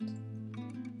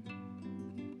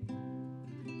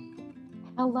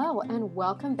Hello, and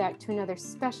welcome back to another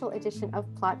special edition of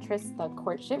Plot Twist, the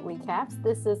Courtship Recaps.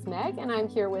 This is Meg, and I'm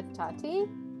here with Tati.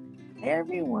 Hey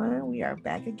everyone, we are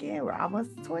back again. We're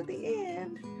almost toward the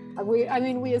end. We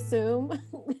assume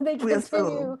they We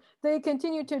assume.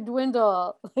 continue to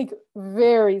dwindle like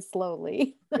very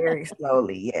slowly. Very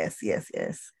slowly. Yes.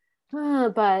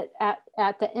 But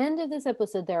at the end of this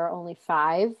episode, there are only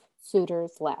 5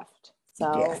 suitors left.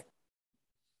 So Yes.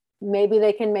 maybe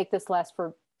they can make this last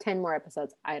for 10 more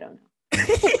episodes. I don't know.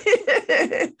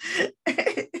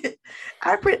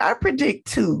 I predict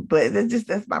 2, but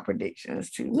that's my prediction is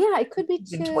 2. Yeah, it could be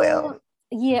 2. 12.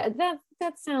 Yeah,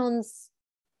 that sounds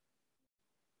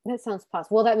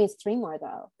possible. Well, that means 3 more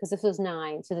though, because this was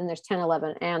 9. So then there's 10,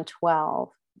 11, and 12.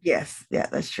 Yes, yeah,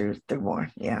 that's true. 3 more.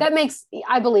 Yeah. That makes,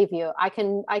 I believe you. I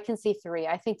can see 3.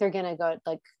 I think they're gonna go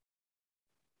like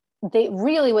they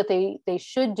really what they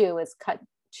should do is cut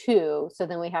 2. So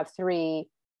then we have 3.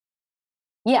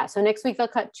 Yeah, so next week they'll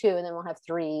cut 2 and then we'll have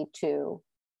 3, 2.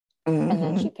 And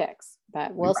then she picks.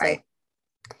 But we'll see.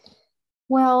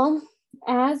 Well,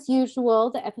 as usual,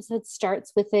 the episode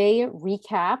starts with a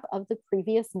recap of the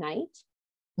previous night.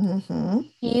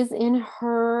 She's in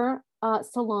her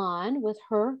salon with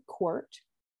her court.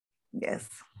 Yes.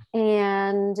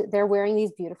 And they're wearing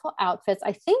these beautiful outfits.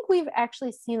 I think we've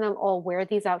actually seen them all wear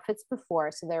these outfits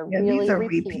before. So they're really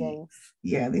repeating.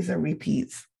 Yeah, these are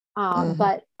repeats.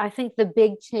 But I think the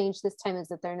big change this time is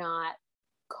that they're not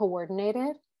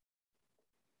coordinated.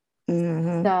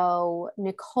 So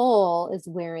Nicole is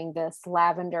wearing this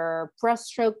lavender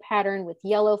breaststroke pattern with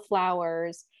yellow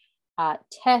flowers.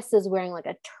 Tess is wearing like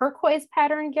a turquoise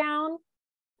pattern gown.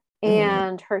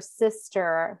 And her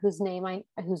sister, whose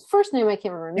first name I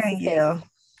can't remember, Mrs. Yeah.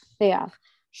 Yeah.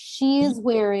 She's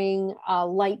wearing a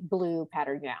light blue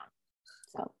pattern gown.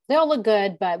 So they all look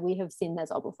good, but we have seen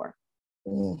those all before.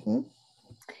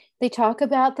 They talk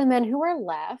about the men who are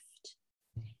left,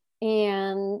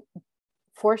 and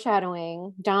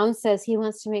foreshadowing, Dom says he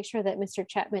wants to make sure that Mr.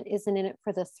 Chapman isn't in it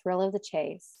for the thrill of the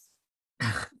chase.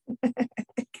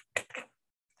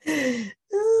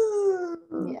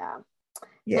 Yeah.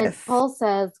 Yes. And Paul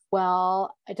says,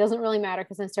 well, it doesn't really matter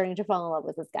because I'm starting to fall in love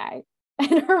with this guy. And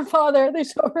they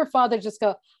show her father just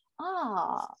go,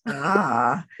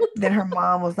 Then her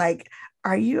mom was like,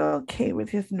 are you okay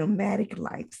with his nomadic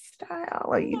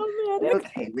lifestyle? Are you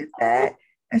okay with that?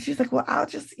 And she's like, well, I'll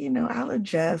just, I'll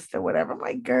adjust or whatever. I'm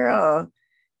like, girl,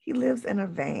 he lives in a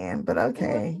van, but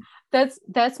okay.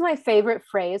 That's my favorite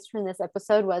phrase from this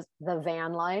episode was the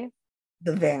van life.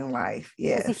 The van life,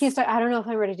 yes. He's like, I don't know if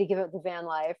I'm ready to give up the van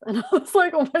life. And I was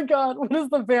like, oh my God, what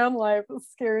is the van life? It's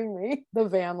scaring me. The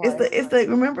van life.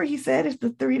 Remember he said it's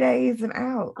the 3 days and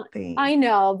out thing. I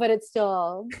know, but it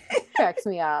still cracks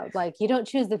me up. Like, you don't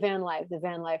choose the van life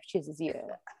chooses you.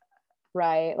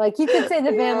 Right? Like, you could say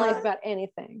the van life about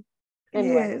anything.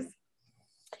 Anyway. Yes.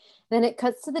 Then it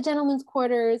cuts to the gentleman's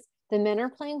quarters. The men are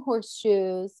playing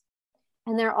horseshoes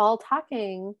and they're all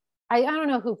talking. I don't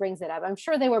know who brings it up. I'm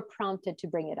sure they were prompted to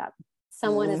bring it up.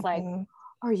 Someone is like,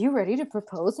 are you ready to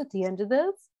propose at the end of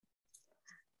this?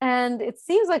 And it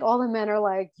seems like all the men are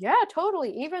like, yeah,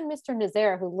 totally. Even Mr.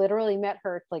 Nazaire, who literally met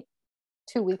her like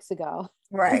 2 weeks ago.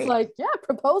 Right. He's like, yeah,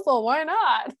 proposal. Why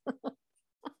not?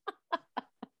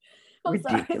 I'm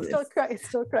sorry. It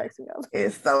still cracks me up.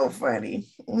 It's so funny.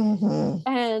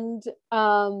 And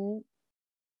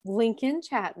Lincoln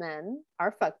Chapman,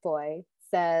 our fuckboy,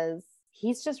 says,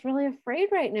 he's just really afraid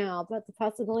right now about the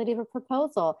possibility of a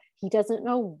proposal. He doesn't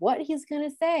know what he's going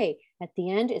to say. At the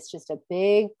end, it's just a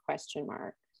big question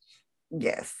mark.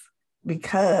 Yes,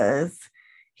 because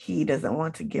he doesn't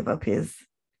want to give up his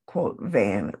quote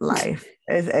van life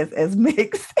as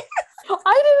Mick says.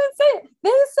 I didn't say it.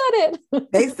 They said it.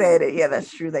 They said it. Yeah,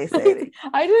 that's true. They said it.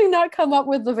 I did not come up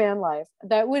with the van life.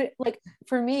 That would,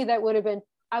 for me, I would have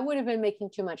been making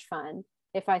too much fun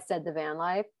if I said the van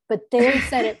life, but they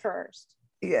said it first.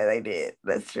 Yeah, they did.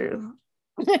 That's true.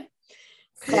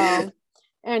 So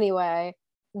anyway,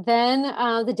 then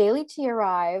the daily tea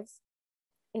arrives.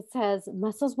 It says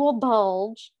muscles will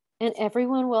bulge and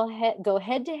everyone will go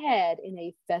head to head in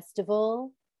a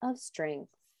festival of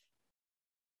strength.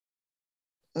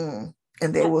 And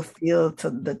they will feel to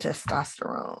the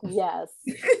testosterone. Yes.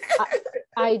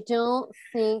 I don't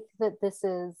think that this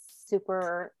is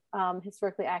super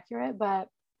historically accurate, but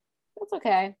that's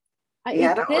okay.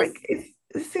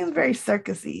 It seems very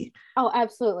circusy. Oh,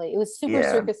 absolutely. It was super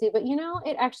circusy, but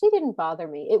it actually didn't bother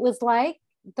me. It was like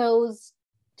those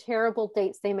terrible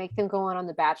dates they make them go on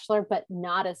The Bachelor, but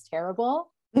not as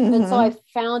terrible. And so I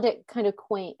found it kind of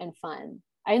quaint and fun.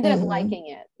 I ended up liking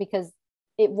it because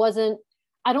it wasn't,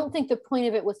 I don't think the point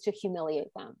of it was to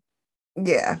humiliate them.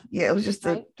 Yeah, it was just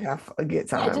right? to have a good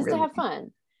Yeah, time, just to really. have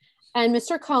fun. And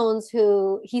Mr. Cones,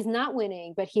 who he's not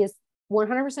winning, but he is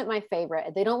 100% my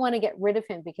favorite. They don't want to get rid of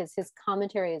him because his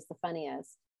commentary is the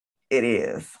funniest. It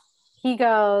is. He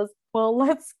goes, well,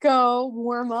 let's go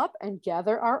warm up and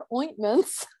gather our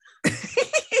ointments.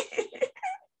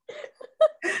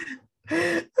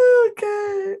 Oh,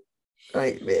 God.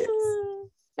 Ointments.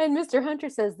 And Mr. Hunter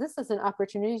says, this is an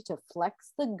opportunity to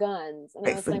flex the guns. And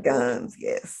I was The like, guns,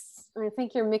 yes. I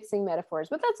think you're mixing metaphors,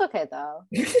 but that's okay, though.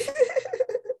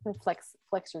 Flex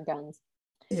your guns.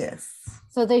 Yes.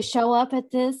 So they show up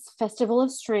at this festival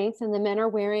of strength, and the men are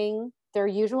wearing their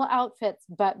usual outfits,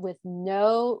 but with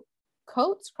no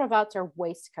coats, cravats, or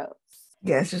waistcoats.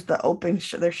 Yeah, it's just the open,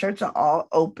 their shirts are all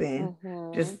open,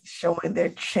 just showing their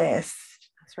chest.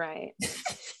 That's right.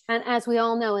 And as we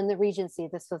all know, in the Regency,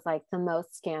 this was like the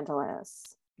most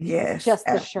scandalous. Yes. Just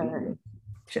the shirt.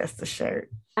 Just the shirt.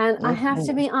 And I have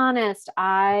to be honest,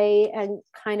 I am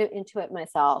kind of into it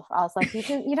myself. I was like,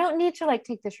 you don't need to like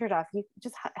take the shirt off. You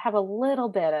just have a little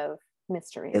bit of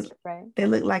mystery, right? They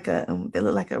look like a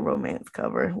romance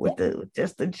cover with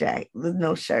just the jacket with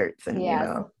no shirts, and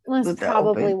that's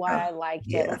probably why I liked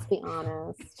it. Let's be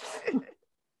honest.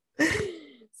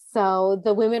 So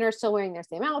the women are still wearing their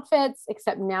same outfits,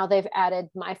 except now they've added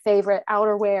my favorite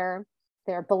outerwear.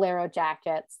 They're bolero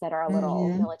jackets that are a little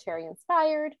military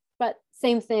inspired, but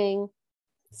same thing.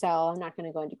 So I'm not going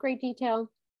to go into great detail.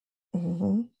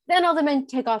 Then all the men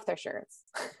take off their shirts.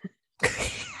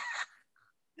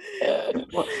 And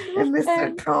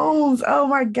Mr. Cones, oh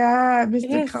my God,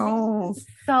 Mr. Cones,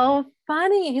 so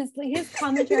funny. His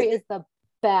commentary is the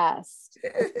best.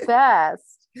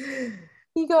 Best.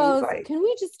 He goes, like, can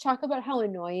we just talk about how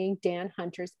annoying Dan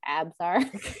Hunter's abs are?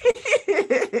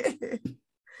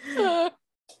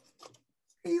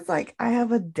 He's like, I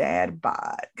have a dad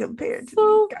bod compared to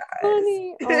these guys.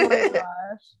 Funny. Oh my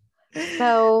gosh.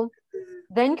 So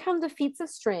then come the feats of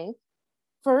strength.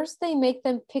 First, they make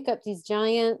them pick up these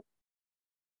giant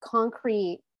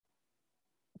concrete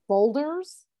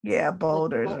boulders. Yeah,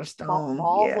 boulders or stones.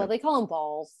 Well, they call them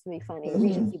balls to be funny.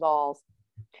 Regency balls.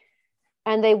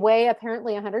 And they weigh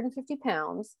apparently 150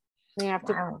 pounds. And you have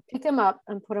to pick them up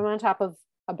and put them on top of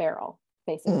a barrel,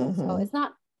 basically. So it's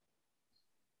not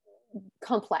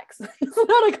complex. It's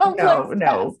not a complex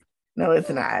No, it's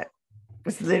not.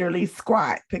 It's literally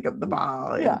squat, pick up the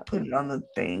ball and put it on the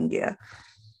thing. Yeah.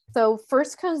 So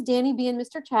first comes Danny B and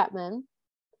Mr. Chapman.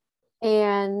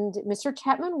 And Mr.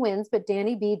 Chapman wins, but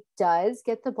Danny B does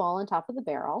get the ball on top of the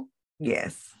barrel.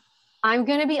 Yes. I'm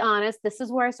going to be honest. This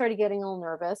is where I started getting a little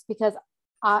nervous because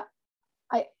I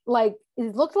like,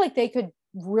 it looked like they could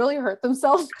really hurt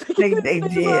themselves. They did.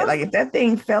 Like if that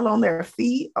thing fell on their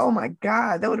feet, oh my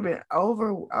God, that would have been over.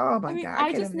 Oh my God.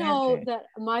 I just know that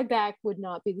my back would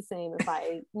not be the same if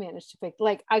I managed to pick,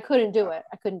 like I couldn't do it.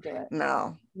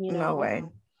 No, no way.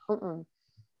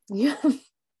 Yeah.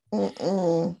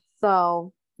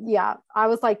 So yeah, I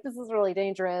was like, this is really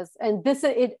dangerous. And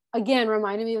it again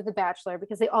reminded me of The Bachelor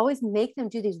because they always make them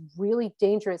do these really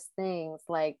dangerous things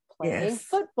like playing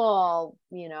football,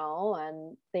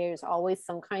 and there's always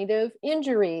some kind of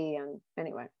injury and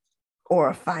anyway. Or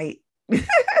a fight.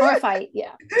 Or a fight,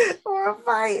 yeah. Or a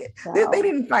fight. So, they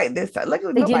didn't fight this time. Like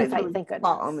they didn't fight, thank goodness.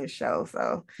 Fought on this show,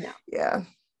 so no. Yeah.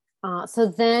 So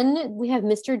then we have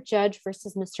Mr. Judge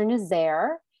versus Mr.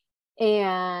 Nazaire.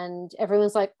 And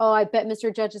everyone's like, oh, I bet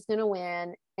Mr. Judge is going to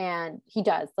win. And he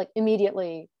does, like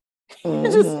immediately.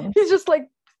 He's just like,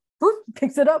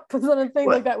 picks it up, puts it on a thing,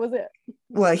 like that was it.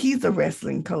 Well, he's a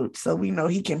wrestling coach, so we know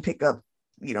he can pick up,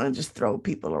 and just throw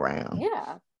people around.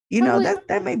 Yeah.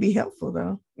 That may be helpful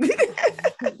though.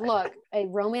 Look,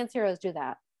 romance heroes do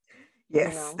that.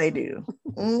 Yes, they do.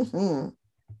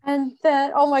 And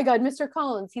then, oh my God, Mr.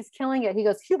 Collins, he's killing it. He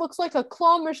goes, he looks like a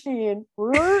claw machine.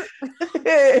 Oh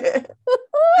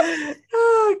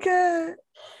God.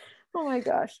 Oh my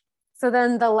gosh. So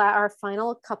then our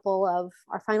final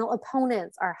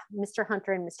opponents are Mr.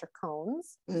 Hunter and Mr.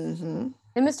 Cones. And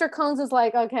Mr. Cones is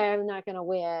like, okay, I'm not going to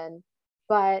win.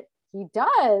 But he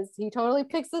does. He totally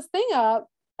picks this thing up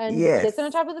and gets it on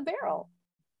top of the barrel.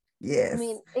 Yes. I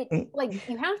mean,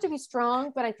 you have to be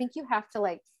strong, but I think you have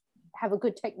to have a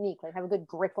good technique, have a good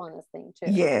grip on this thing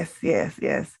too. Yes.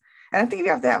 And I think you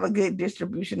have to have a good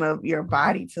distribution of your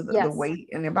body to the weight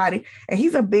in your body. And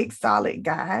he's a big, solid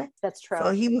guy. That's true.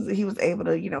 So he was able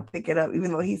to, pick it up,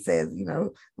 even though he says,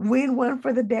 win one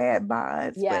for the dad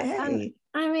bods. Yeah. But hey.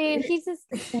 I mean, he's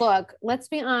just, look, let's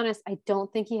be honest. I don't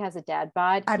think he has a dad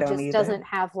bod. He just doesn't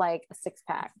have like a six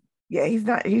pack. Yeah, he's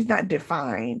not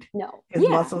defined. No. His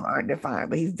muscles aren't defined,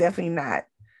 but he's definitely not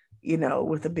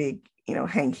with a big,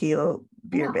 Hank Hill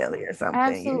beer belly or something.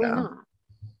 Absolutely not.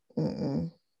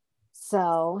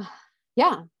 So,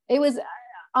 yeah, it was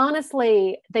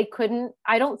honestly, they couldn't.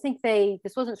 I don't think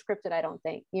this wasn't scripted. I don't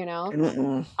think,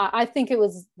 I think it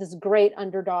was this great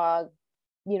underdog,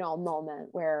 moment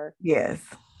where yes,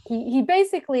 he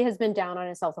basically has been down on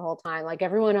himself the whole time. Like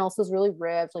everyone else is really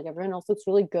ripped, like everyone else looks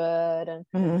really good, and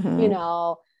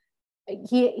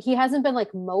he hasn't been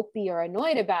like mopey or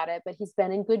annoyed about it, but he's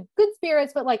been in good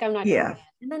spirits. But like, I'm not gonna win.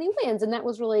 And then he wins, and it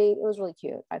was really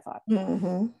cute, I thought.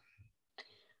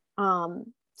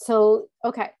 So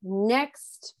okay,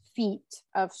 next feat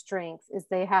of strength is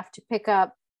they have to pick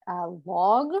up a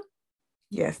log.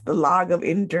 Yes, the log of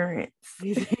endurance.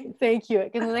 Thank you.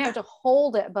 Because then they have to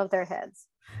hold it above their heads.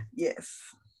 Yes.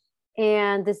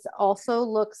 And this also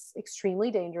looks extremely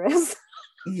dangerous.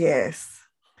 Yes.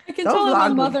 I can tell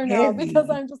I'm a mother now because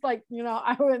I'm just like,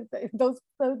 I wouldn't think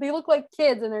they look like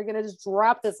kids and they're gonna just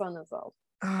drop this on themselves.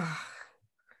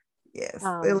 Yes.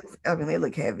 They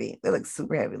look heavy. They look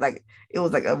super heavy. Like it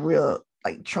was like a real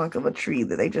like trunk of a tree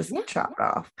that they just chopped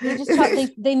off.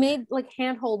 They made like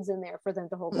handholds in there for them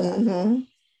to hold it up.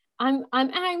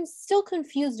 I'm still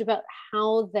confused about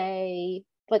how they,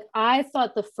 like, I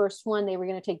thought the first one they were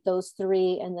going to take those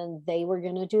three and then they were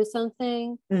going to do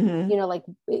something, like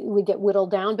it would get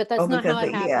whittled down, but that's not how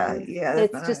it happens.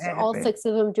 It's just all six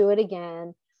of them do it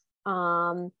again.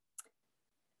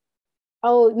 Mr.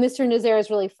 Nazaire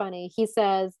is really funny. He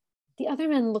says the other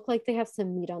men look like they have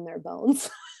some meat on their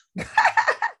bones.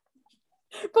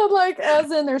 But like, as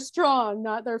in they're strong,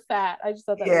 not they're fat. I just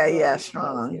thought that was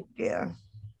strong. Yeah.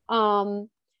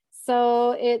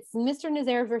 So it's Mr.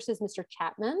 Nazaire versus Mr.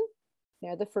 Chapman.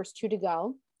 They're the first two to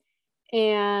go.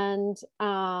 And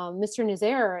Mr.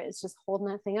 Nazaire is just holding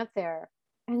that thing up there.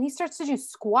 And he starts to do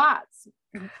squats.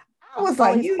 I was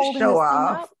like, you show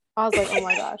off. I was like, oh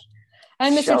my gosh.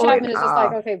 And Mr. Chapman is just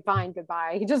like, okay, fine,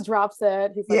 goodbye. He just drops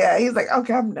it. He's like,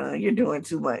 okay, I'm done. You're doing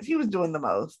too much. He was doing the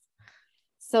most.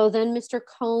 So then Mr.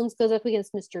 Cones goes up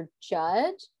against Mr.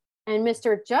 Judge, and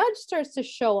Mr. Judge starts to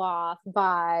show off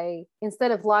by,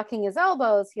 instead of locking his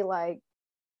elbows, he I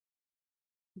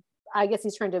guess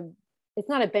he's trying to, it's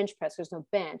not a bench press, there's no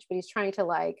bench, but he's trying to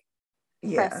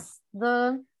press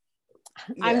the,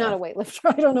 I'm not a weightlifter.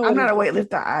 I don't know. I'm not a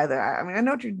weightlifter either. I mean, I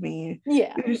know what you mean.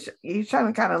 Yeah. He's trying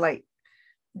to kind of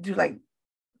do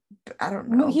I don't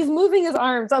know. He's moving his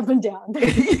arms up and down.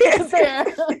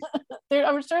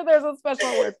 I'm sure there's a special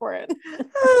word for it.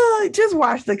 Just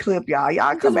watch the clip, y'all.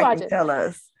 Y'all come back and tell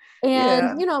us.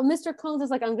 And Mr. Cones is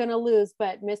like, I'm gonna lose,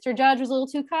 but Mr. Judge was a little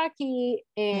too cocky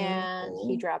and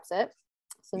he drops it.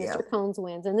 So Mr. Cones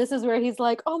wins. And this is where he's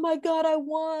like, oh my God, I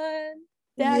won.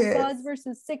 Dad bods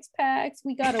versus six packs.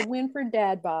 We got to win for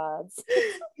dad bods.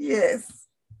 Yes.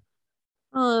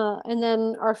 And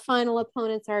then our final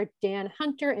opponents are Dan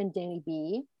Hunter and Danny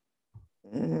B.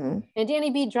 And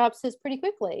Danny B drops his pretty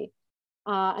quickly.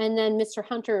 And then Mr.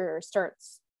 Hunter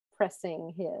starts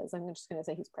pressing his. I'm just going to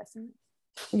say he's pressing.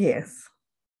 Yes.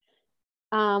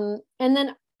 And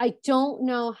then I don't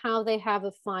know how they have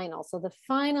a final. So the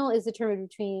final is determined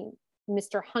between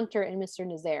Mr. Hunter and Mr.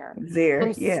 Nazaire.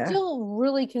 I'm still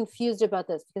really confused about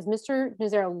this because Mr.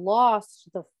 Nazaire lost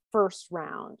the first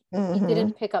round. He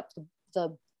didn't pick up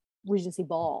the Regency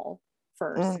ball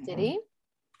first, did he?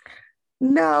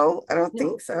 No, I don't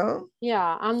think so.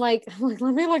 Yeah, I'm like,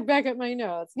 let me look back at my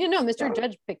notes. Mr.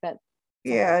 Judge picked that.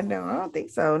 Yeah, no, I don't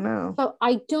think so. No. So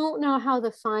I don't know how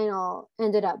the final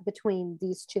ended up between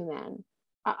these two men.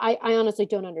 I honestly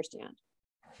don't understand.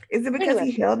 Is it because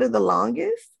he held it the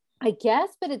longest? I guess,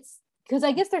 but it's because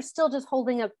I guess they're still just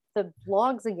holding up the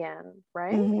logs again,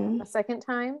 right? A second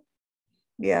time.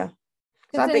 Yeah.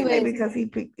 So I think maybe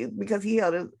because he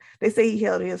held it, they say he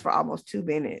held his for almost 2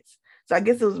 minutes. So I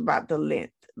guess it was about the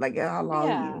length, like how long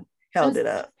you held it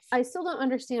up. I still don't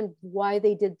understand why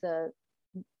they did the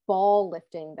ball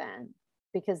lifting then,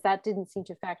 because that didn't seem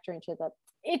to factor into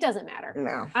it doesn't matter.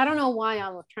 No. I don't know why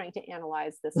I'm trying to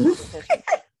analyze this competition.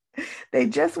 They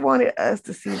just wanted us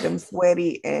to see them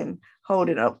sweaty and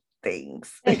holding up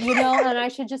things. And I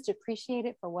should just appreciate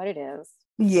it for what it is.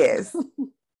 Yes.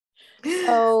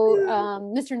 So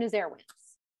Mr. Nazaire wins.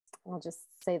 I'll just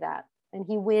say that. And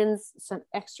he wins some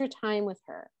extra time with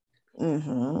her.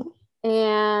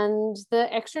 And the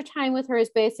extra time with her is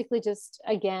basically just,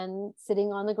 again,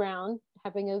 sitting on the ground,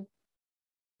 having a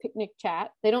picnic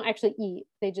chat. They don't actually eat.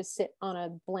 They just sit on a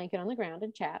blanket on the ground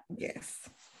and chat. Yes.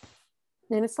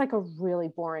 And it's like a really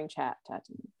boring chat,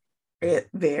 Tati.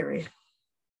 Very.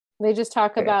 They just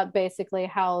talk about basically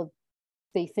how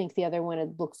they think the other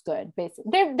one looks good.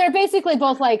 Basically, they're basically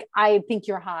both like, I think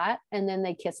you're hot, and then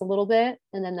they kiss a little bit,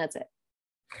 and then that's it.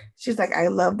 She's like, I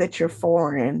love that you're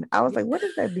foreign. I was like, what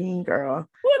does that mean, girl?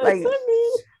 What does Like, that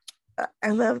mean?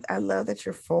 I love that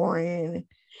you're foreign.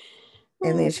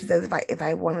 And then she says, if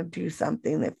I want to do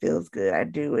something that feels good, I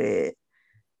do it.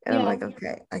 And I'm Yeah, like,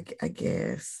 okay, I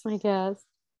guess. I guess.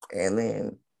 And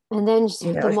then, And then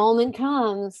you the know, moment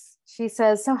comes. She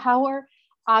says, "So how are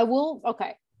I will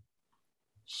okay."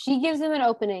 She gives him an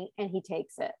opening, and he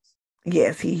takes it.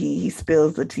 yes, he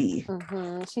spills the tea.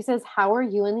 She says, "How are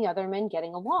you and the other men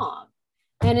getting along?"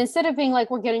 And instead of being like,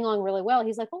 "We're getting along really well,"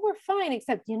 he's like, "Well, we're fine,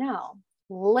 except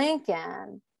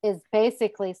Lincoln is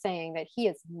basically saying that he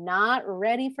is not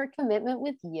ready for commitment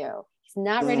with you. He's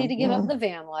not ready to give up the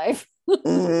van life."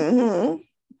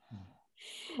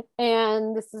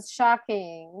 And this is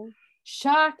shocking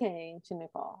to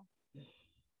Nicole.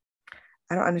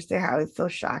 I don't understand how it's so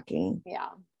shocking. Yeah.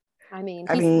 I mean,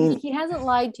 he hasn't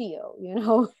lied to you.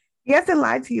 He hasn't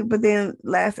lied to you, but then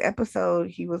last episode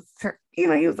he was telling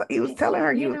her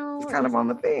he was kind of on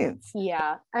the fence.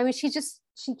 Yeah. I mean, she's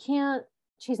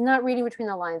not reading between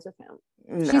the lines with him.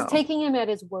 No. She's taking him at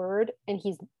his word, and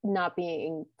he's not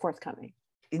being forthcoming.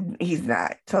 He's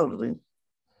not, totally.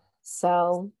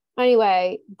 So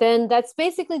anyway, then that's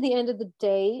basically the end of the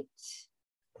date.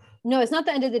 No, it's not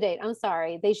the end of the date. I'm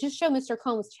sorry. They just show Mr.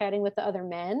 Combs chatting with the other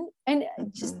men, and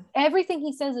just everything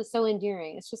he says is so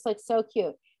endearing. It's just like so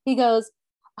cute. He goes,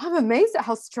 "I'm amazed at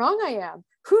how strong I am.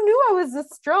 Who knew I was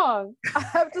this strong? I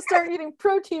have to start eating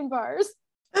protein bars."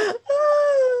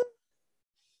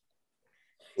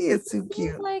 He is too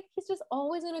cute. He's just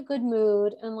always in a good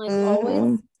mood and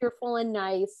always cheerful and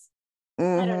nice. I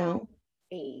don't know.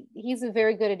 He's a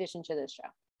very good addition to this show.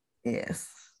 Yes.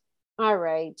 All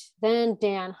right. Then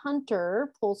Dan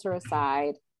Hunter pulls her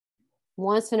aside,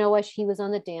 wants to know why she was on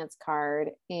the dance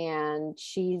card. And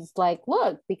she's like,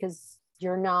 look, because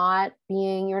you're not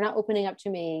opening up to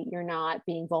me. You're not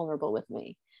being vulnerable with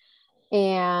me.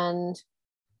 And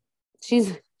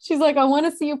she's like, I want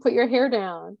to see you put your hair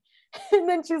down. And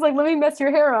then she's like, let me mess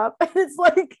your hair up. And it's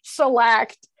like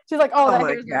shellacked. She's like, oh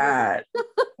my God.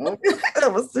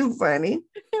 That was too funny.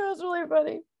 It was really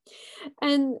funny.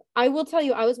 And I will tell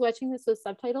you, I was watching this with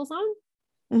subtitles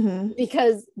on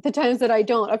because the times that I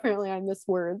don't, apparently I miss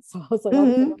words. So I was like,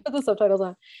 I'll put the subtitles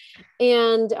on.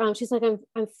 And she's like,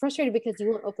 I'm frustrated because you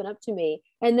won't open up to me.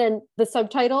 And then the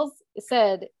subtitles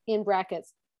said in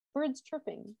brackets, birds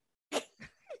chirping.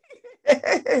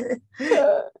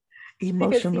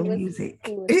 Emotional music.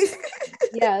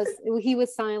 Yes, he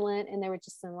was silent, and there were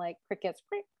just some crickets.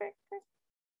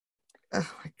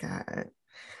 Oh my God.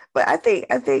 But I think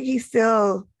he's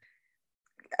still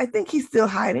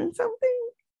hiding something.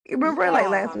 You remember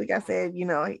last week I said,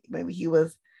 maybe he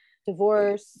was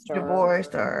divorced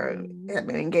or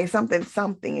engaged,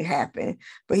 something happened,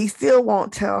 but he still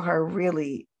won't tell her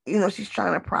really. She's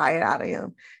trying to pry it out of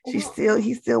him. He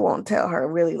still won't tell her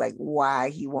really why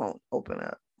he won't open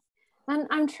up. And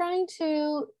I'm trying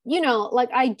to,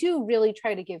 I do really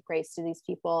try to give grace to these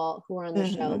people who are on the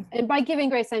show. And by giving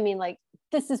grace, I mean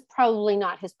this is probably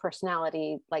not his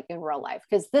personality in real life,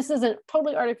 because this is a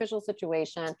totally artificial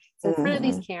situation. It's in front of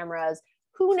these cameras.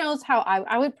 Who knows how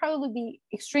I would probably be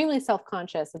extremely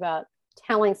self-conscious about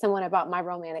telling someone about my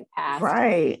romantic past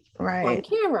on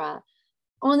camera.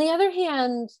 On the other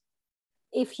hand,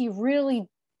 if he really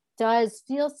does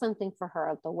feel something for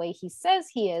her the way he says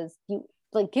he is, you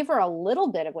give her a little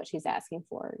bit of what she's asking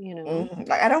for,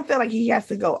 I don't feel like he has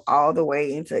to go all the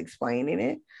way into explaining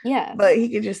it. Yeah. But he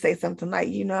could just say something like,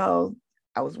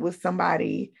 I was with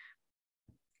somebody,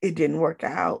 it didn't work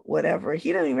out, whatever.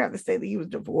 He doesn't even have to say that he was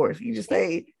divorced. He just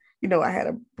say, I had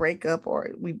a breakup,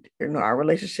 or our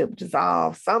relationship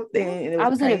dissolved, something. And I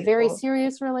was in a very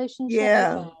serious relationship.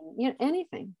 Yeah.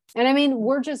 Anything. And I mean,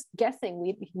 we're just guessing.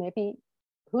 Maybe,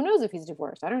 who knows if he's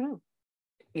divorced? I don't know.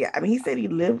 Yeah, I mean, he said he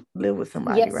lived with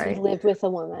somebody, yes, right? He lived with a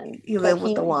woman. He lived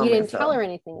with a woman. He didn't tell her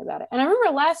anything about it. And I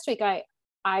remember last week I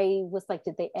was like,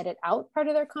 did they edit out part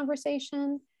of their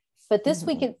conversation? But this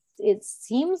week it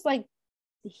seems like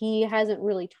he hasn't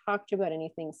really talked about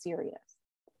anything serious.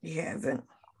 He hasn't.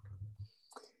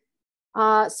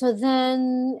 So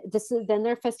then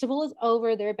their festival is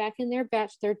over. They're back in their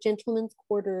gentlemen's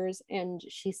quarters, and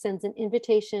she sends an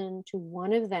invitation to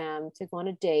one of them to go on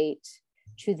a date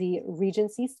to the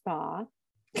Regency Spa.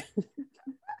 They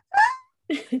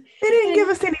didn't give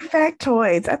us any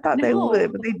factoids. I thought they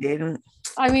would, but they didn't.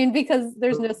 I mean, because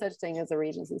there's no such thing as a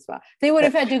Regency Spa. They would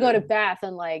have had to go to Bath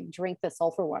and drink the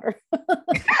sulfur water.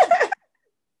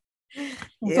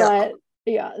 But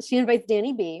yeah, she invites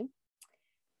Danny B.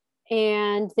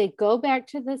 And they go back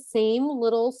to the same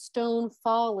little stone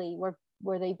folly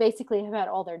where they basically have had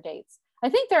all their dates. I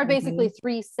think there are basically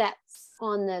 3 sets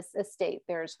on this estate.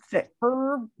 There's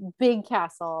her big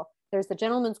castle, there's the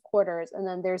gentleman's quarters, and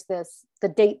then there's the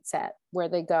date set where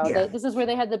they go. This is where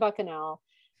they had the Bacchanal.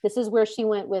 This is where she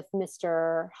went with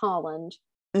Mr. Holland.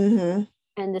 And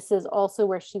this is also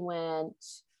where she went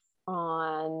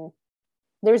on.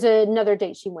 There's another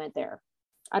date she went there.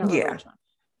 I don't know which one.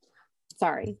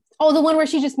 Sorry. Oh, the one where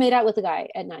she just made out with the guy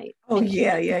at night. Oh,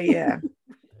 yeah.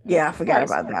 Yeah, I forgot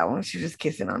about that one. She's just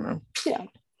kissing on him.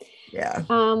 Yeah.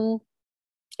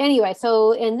 Anyway,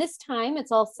 so in this time,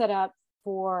 it's all set up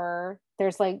for,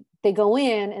 there's like, they go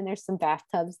in and there's some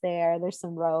bathtubs there. There's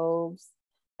some robes.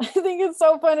 I think it's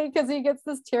so funny because he gets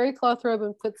this terry cloth robe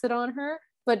and puts it on her,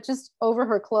 but just over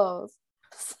her clothes.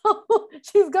 So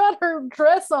she's got her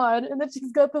dress on and then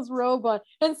she's got this robe on.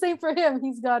 And same for him.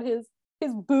 He's got his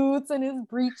boots and his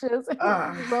breeches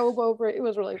and his robe over it. It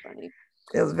was really funny.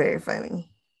 It was very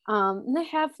funny. And they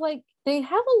have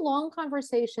a long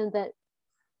conversation that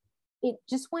it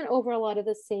just went over a lot of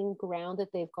the same ground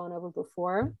that they've gone over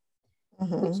before,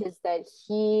 which is that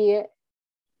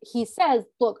he says,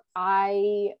 look,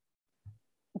 I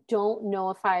don't know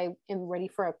if I am ready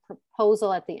for a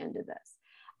proposal at the end of this.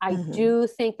 I do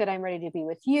think that I'm ready to be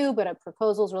with you, but a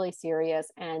proposal is really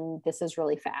serious and this is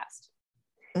really fast.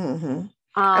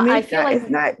 I feel like it's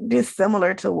not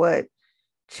dissimilar to what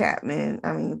Chapman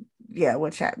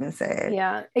said.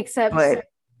 Yeah, except but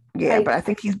I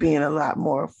think he's being a lot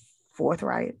more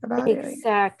forthright about it.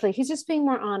 Exactly. He's just being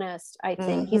more honest, I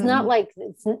think. He's not like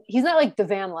the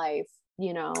van life,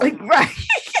 right.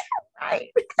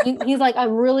 Right. He's like,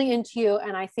 I'm really into you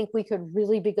and I think we could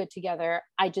really be good together.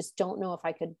 I just don't know if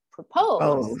I could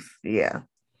propose.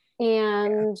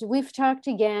 And we've talked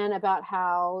again about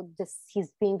how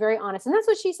he's being very honest. And that's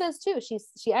what she says too.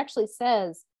 She actually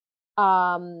says,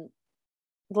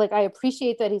 like, I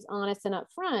appreciate that he's honest and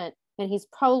upfront, and he's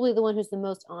probably the one who's the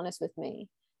most honest with me.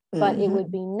 But it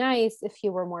would be nice if he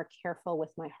were more careful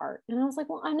with my heart. And I was like,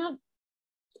 well, I'm not,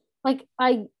 like,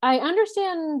 I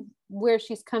understand where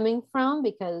she's coming from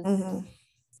because,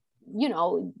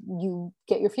 you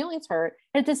get your feelings hurt.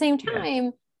 At the same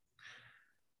time,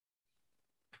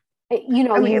 you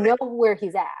know where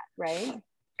he's at, right?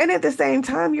 And at the same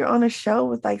time, you're on a show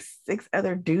with like 6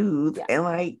 other dudes and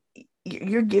like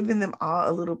you're giving them all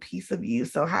a little piece of you.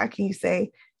 So how can you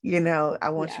say, I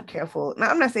want you careful? Now,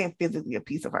 I'm not saying physically a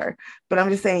piece of her, but I'm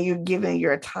just saying you're giving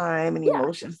your time and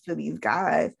emotions to these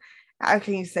guys. How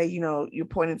can you say, you're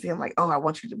pointing to him like, oh, I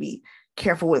want you to be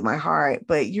careful with my heart,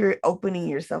 but you're opening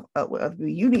yourself up with other people.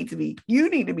 You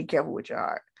need to be careful with your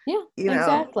heart. Yeah,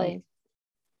 exactly.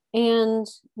 And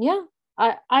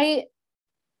I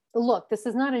look, this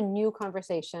is not a new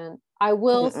conversation. I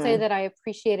will say that I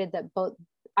appreciated that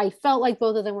I felt like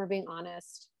both of them were being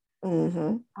honest.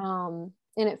 And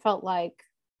it felt like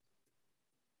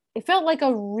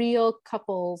a real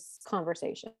couples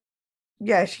conversation.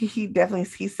 Yeah,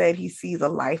 he said he sees a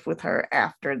life with her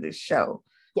after the show.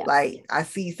 Yes. Like, I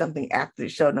see something after the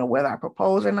show. Now, whether I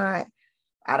propose or not,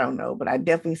 I don't know, but I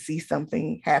definitely see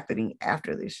something happening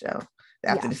after this show,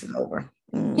 after this is over.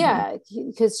 Yeah,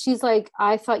 because she's like,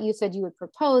 I thought you said you would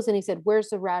propose. And he said, where's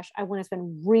the rush? I want to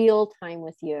spend real time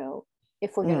with you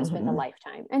if we're going to spend a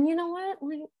lifetime. And you know what?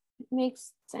 Like, it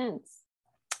makes sense.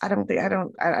 I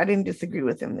didn't disagree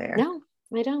with him there. No,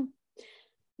 I don't.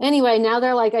 Anyway, now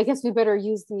they're like, I guess we better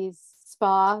use these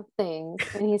spa things.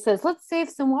 And he says, let's save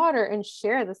some water and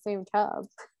share the same tub.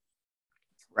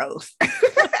 Gross.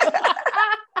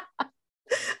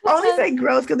 Only say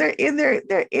gross because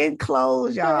they're in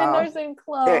clothes, y'all. They're in their same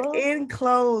clothes. They're in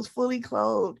clothes, fully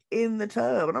clothed in the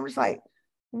tub. And I'm just like,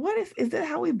 what is that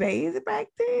how we bathed back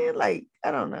then? Like, I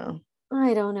don't know.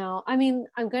 I mean,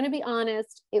 I'm going to be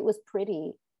honest. It was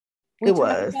pretty.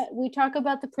 We talk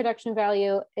about the production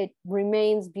value. It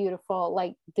remains beautiful.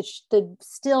 Like the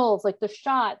stills, like the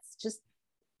shots, just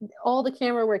all the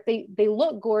camera work. They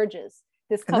look gorgeous.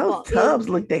 This couple. And those tubs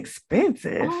looked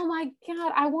expensive. Oh my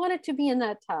God. I wanted to be in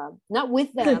that tub. Not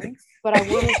with them, but I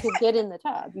wanted to get in the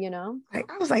tub,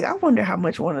 I was like, I wonder how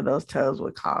much one of those tubs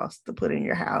would cost to put in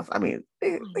your house. I mean,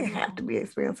 they have to be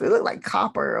expensive. It looked like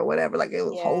copper or whatever. Like it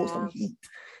was hold some heat.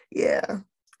 Yeah.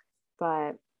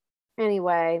 But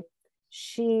anyway,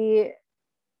 he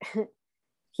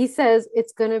says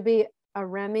it's going to be a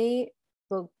Remy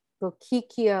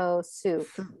Bokikio soup.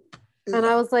 And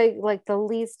I was like the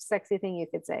least sexy thing you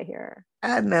could say here.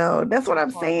 I know. That's what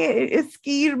I'm saying. It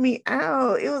skeeved me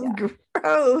out. It was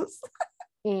gross.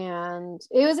 And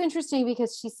it was interesting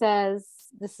because she says,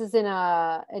 this is in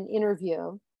an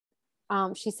interview.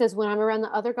 She says, when I'm around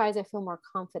the other guys, I feel more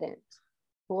confident.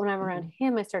 But when I'm around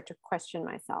him, I start to question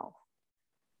myself.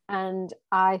 And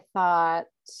I thought,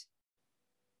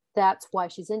 that's why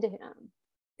she's into him,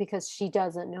 because she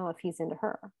doesn't know if he's into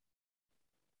her.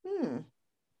 You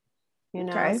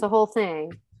know, it's the whole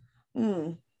thing.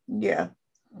 Yeah.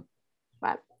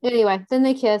 But anyway, then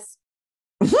they kiss.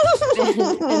 and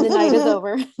the night is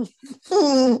over.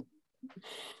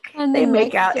 And they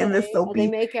make out in the soapy.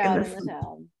 They make out in the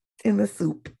tub. In the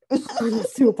soup. In the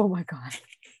soup. Oh my God.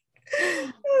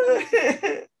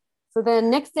 So then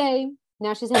next day,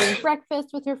 now she's having breakfast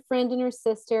with her friend and her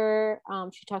sister.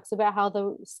 She talks about how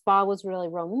the spa was really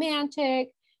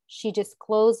romantic. She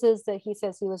discloses that he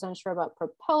says he was unsure about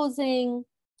proposing.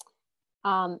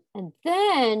 And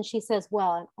then she says,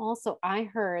 well, and also I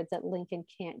heard that Lincoln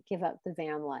can't give up the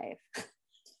van life.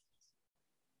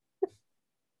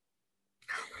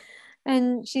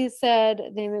 And she said,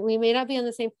 we may not be on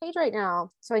the same page right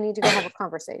now, so I need to go have a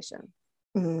conversation.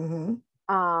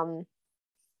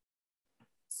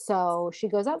 So she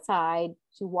goes outside.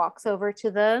 She walks over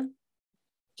to the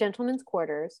gentleman's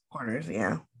quarters.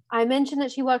 Yeah. I mentioned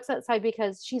that she walks outside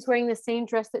because she's wearing the same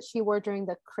dress that she wore during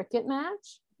the cricket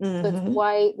match. So it's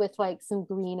white with like some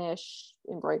greenish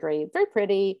embroidery, very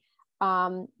pretty.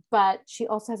 But she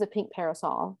also has a pink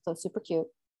parasol, so super cute.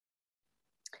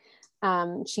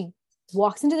 She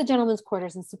walks into the gentleman's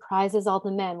quarters and surprises all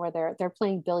the men where they're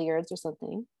playing billiards or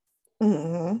something.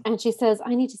 And she says,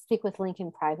 I need to speak with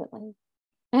Lincoln privately.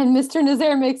 And Mr.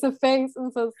 Nazaire makes a face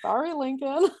and says, sorry,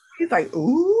 Lincoln. He's like,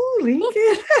 ooh,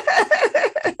 Lincoln.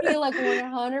 He like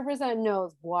 100%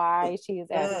 knows why she's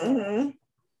asking.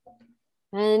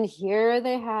 And here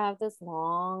they have this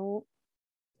long,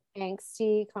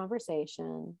 angsty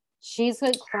conversation. She's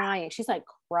like crying. She's like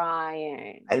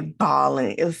crying. Like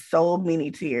bawling. It was so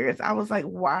many tears. I was like,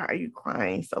 why are you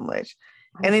crying so much?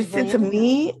 And it said to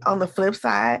me, on the flip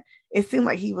side, it seemed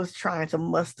like he was trying to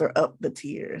muster up the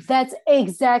tears. That's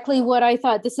exactly what I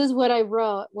thought. This is what I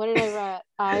wrote. What did I write?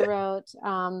 I wrote,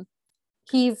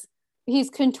 he's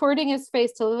contorting his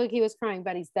face to look like he was crying,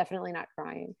 but he's definitely not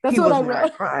crying. That's what I wrote.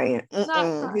 Not crying.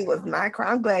 He was not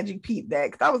crying. I'm glad you peeped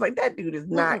that, because I was like, that dude is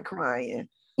not crying.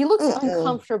 He looks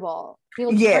uncomfortable. He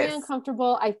looks very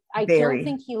uncomfortable. I don't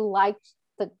think he liked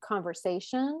the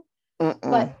conversation,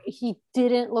 but he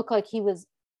didn't look like he was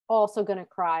also gonna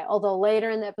cry. Although later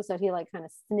in the episode, he like kind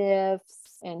of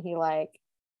sniffs and he like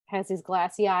has his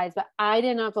glassy eyes, but I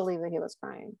did not believe that he was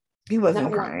crying. He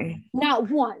wasn't crying.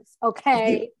 Not once.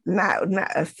 Okay. Not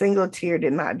a single tear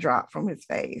did not drop from his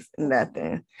face.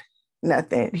 Nothing.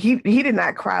 He did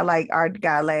not cry like our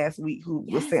guy last week who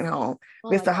was sent home.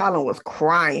 Mr. Holland was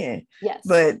crying. Yes.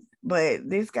 But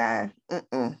this guy,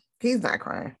 he's not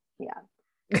crying. Yeah.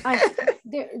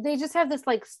 They just have this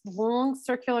like long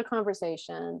circular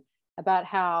conversation about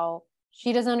how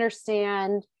she doesn't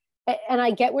understand, and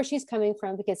I get where she's coming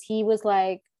from, because he was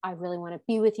like, I really want to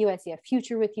be with you, I see a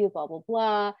future with you, blah blah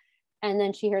blah, and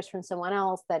then she hears from someone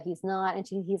else that he's not, and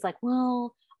he's like,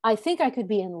 well, I think I could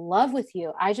be in love with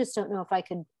you, I just don't know if I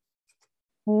could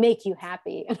make you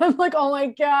happy. And I'm like, oh my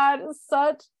God, it's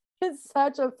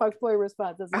such a fuckboy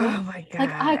response, isn't it? Oh my God.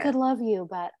 Like, I could love you,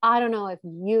 but I don't know if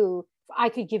I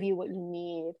could give you what you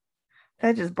need.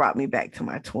 That just brought me back to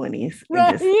my 20s.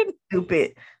 Right?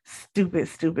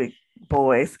 Stupid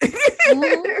boys.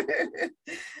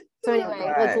 So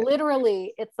anyway, like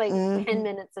literally, it's like 10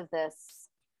 minutes of this.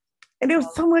 And there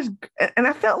was so much, and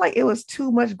I felt like it was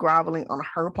too much groveling on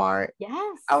her part.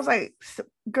 Yes. I was like,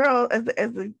 girl, as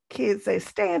the kids say,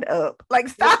 stand up. Like,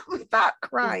 stop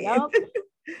crying. Yep.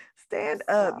 Stand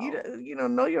up. You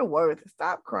don't know your worth.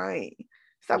 Stop crying.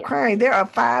 Stop crying. There are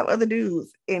 5 other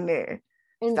dudes in there.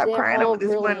 And stop crying over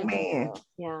this one man.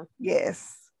 Yeah.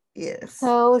 Yes.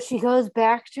 So she goes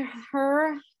back to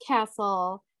her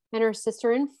castle, and her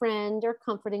sister and friend are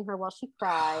comforting her while she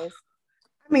cries.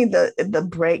 I mean, the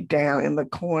breakdown in the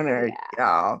corner,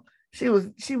 y'all. She was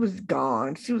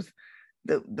gone. She was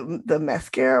the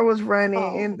mascara was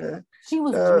running. She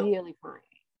was really crying.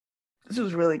 She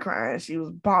was really crying. She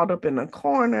was balled up in the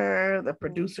corner. The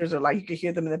producers are like, you could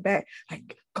hear them in the back,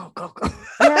 like, go.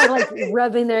 Yeah, like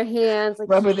rubbing their hands. Like,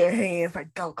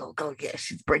 like, go. Yeah,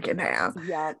 she's breaking down.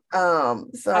 Yeah.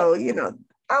 So,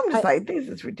 I'm just like, this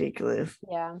is ridiculous.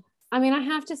 Yeah. I mean, I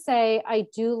have to say, I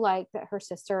do like that her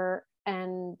sister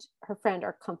and her friend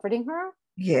are comforting her.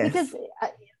 Yes. Because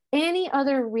any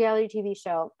other reality TV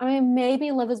show, I mean,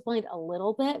 maybe Love is Blind a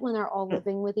little bit when they're all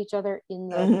living with each other in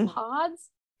the pods.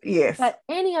 Yes. But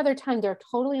any other time, they're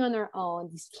totally on their own.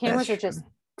 These cameras are just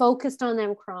focused on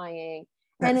them crying.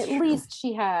 And at least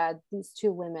she had these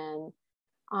 2 women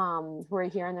who are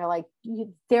here, and they're like,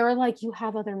 you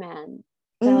have other men.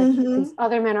 They're like, these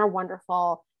other men are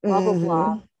wonderful, blah, blah,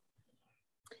 blah.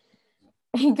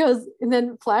 he goes, and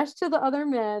then flash to the other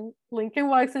men. Lincoln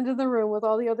walks into the room with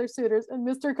all the other suitors, and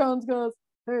Mr. Cones goes,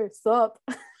 "Hey, sup?"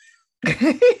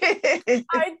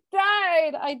 I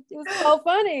died. It was so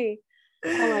funny.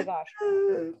 Oh my gosh.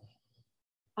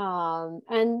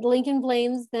 And Lincoln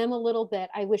blames them a little bit.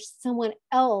 I wish someone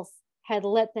else had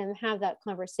let them have that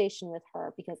conversation with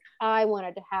her because I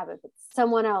wanted to have it, but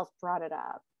someone else brought it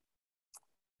up.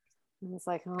 And it's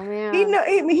like, oh man. He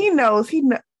knows.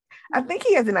 I think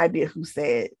he has an idea who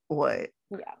said what.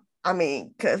 Yeah. I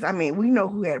mean, because we know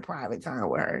who had a private time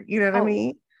with her. You know what I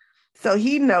mean? So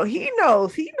he knows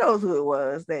who it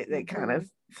was that kind of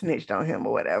snitched on him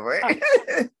or whatever.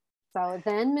 So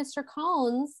then Mr.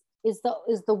 Cones is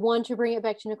the one to bring it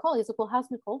back to Nicole. He's like, well,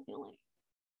 how's Nicole feeling?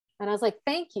 And I was like,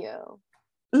 thank you.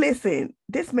 Listen,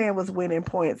 this man was winning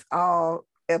points all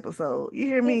episode. You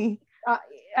hear me?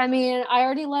 I mean, I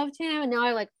already loved him, and now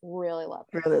I really love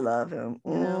him. Really love him.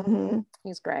 Mm-hmm.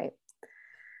 He's great.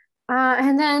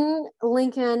 And then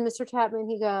Lincoln, Mr. Chapman,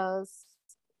 he goes,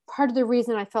 part of the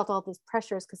reason I felt all this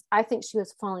pressure is because I think she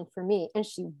was falling for me, and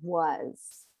she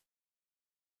was.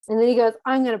 And then he goes,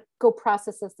 I'm going to go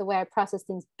process this the way I process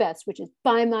things best, which is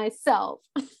by myself.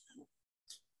 And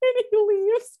he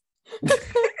leaves.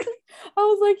 I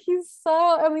was like,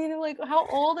 how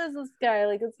old is this guy?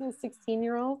 Like, it's a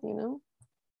 16-year-old, you know?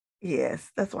 Yes,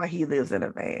 that's why he lives in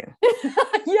a van.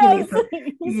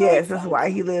 Yes, that's why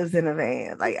he lives in a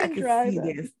van. Like, I can see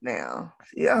this now.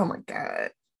 Oh my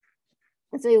God.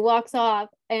 And so he walks off,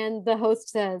 and the host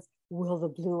says, will the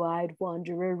blue-eyed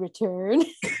wanderer return?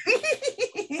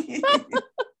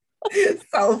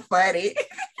 So funny.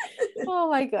 Oh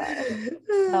my God.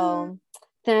 So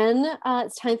then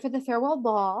it's time for the farewell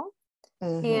ball.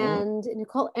 And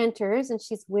Nicole enters, and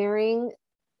she's wearing,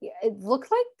 it looked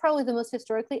like probably the most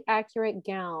historically accurate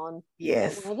gown.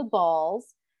 Yes. At one of the balls.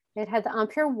 It had the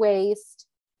ampere waist.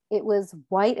 It was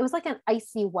white. It was like an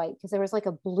icy white because there was like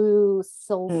a blue,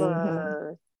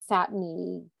 silver,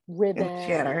 satiny ribbon. And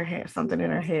she had her hair, something in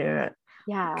her hair.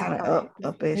 Yeah. Kind of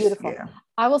upish. Beautiful. Yeah.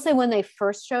 I will say when they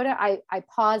first showed it, I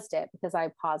paused it because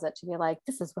I paused it to be like,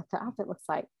 this is what the outfit looks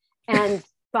like. And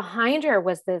behind her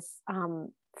was this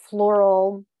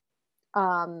floral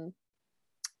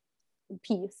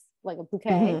piece, like a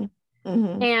bouquet.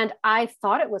 And I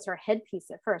thought it was her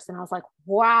headpiece at first. And I was like,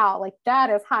 wow, like that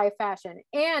is high fashion.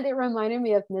 And it reminded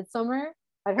me of Midsommar.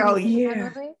 Oh, yeah.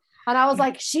 Movie. And I was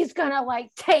like, she's gonna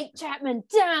like take Chapman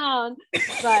down.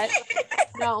 But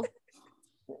no,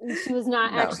 she was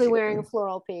not actually wearing a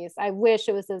floral piece. I wish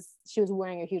it was she was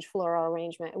wearing a huge floral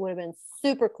arrangement. It would have been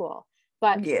super cool.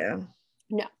 But yeah,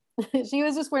 no, she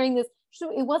was just wearing this.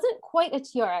 It wasn't quite a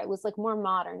tiara. It was like more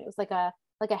modern. It was like a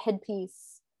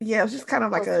headpiece. Yeah, it was just kind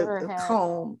of like a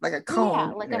comb, like a comb.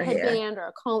 Yeah, like a headband or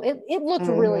a comb. It looked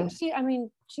really.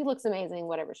 She looks amazing,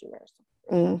 whatever she wears.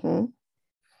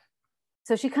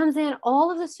 So she comes in.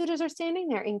 All of the suitors are standing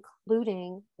there,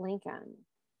 including Lincoln.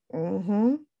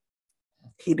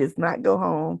 He does not go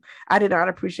home. I did not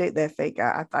appreciate that fake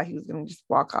out. I thought he was going to just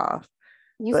walk off.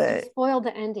 You spoiled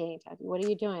the ending, Teddy. What are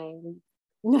you doing?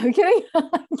 No, I'm kidding.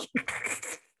 But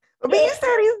you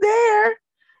said he's there.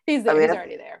 He's there. He's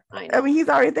already there. I know. I mean, he's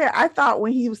already there. I thought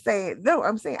when he was saying, no,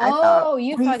 I'm saying, I thought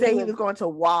he said he was going to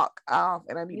walk off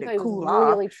and I need to cool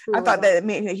off. I thought that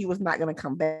meant that he was not going to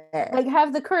come back. Like,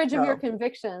 have the courage of your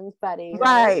convictions, buddy.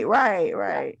 Right.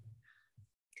 Yeah.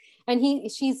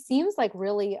 And she seems like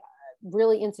really,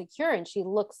 really insecure, and she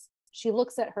looks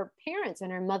at her parents,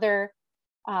 and her mother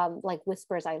like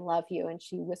whispers, I love you, and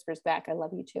she whispers back, I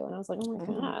love you too. And I was like, oh my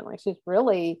God, like she's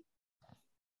really,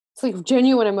 it's like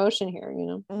genuine emotion here,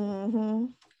 you know.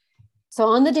 So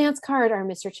on the dance card are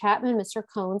Mr. Chapman, Mr.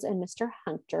 Cones, and Mr.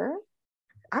 Hunter.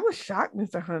 I was shocked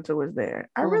Mr. Hunter was there.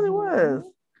 I really was.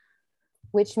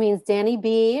 Which means Danny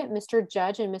B, Mr.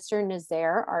 Judge, and Mr.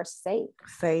 Nazaire are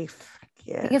safe.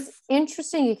 Yes. It's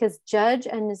interesting because Judge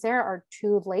and Nazaire are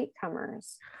two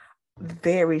latecomers.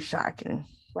 Very shocking.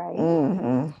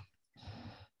 Right.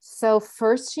 So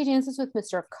first she dances with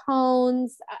Mr.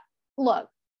 Cones. Look,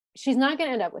 she's not going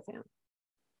to end up with him,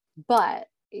 but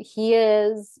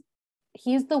he's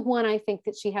the one I think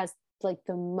that she has like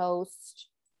the most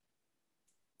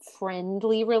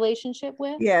friendly relationship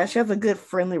with. Yeah, she has a good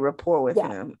friendly rapport with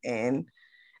him. And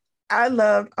I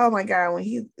loved, oh my God, when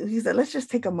he said, let's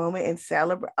just take a moment and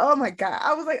celebrate. Oh my God.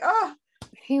 I was like, oh,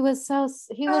 he was so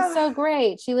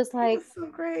great. She was like, so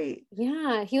great.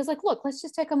 Yeah. He was like, look, let's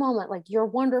just take a moment. Like, you're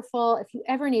wonderful. If you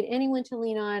ever need anyone to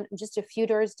lean on, I'm just a few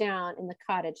doors down in the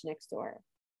cottage next door.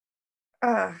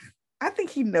 I think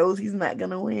he knows he's not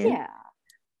going to win. Yeah.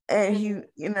 And he,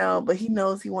 but he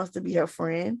knows he wants to be her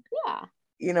friend. Yeah.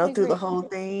 Through the whole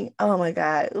thing. Oh my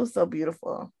God. It was so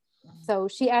beautiful. So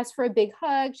she asks for a big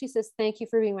hug. She says, thank you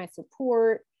for being my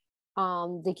support.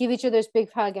 They give each other this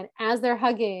big hug. And as they're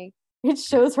hugging, it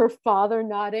shows her father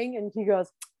nodding. And he goes,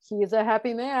 he's a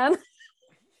happy man.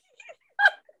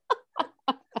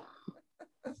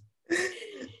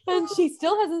 And she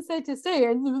still hasn't said to stay.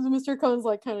 And Mr. Cohen's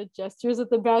like kind of gestures at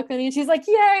the balcony. And she's like,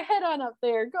 yeah, head on up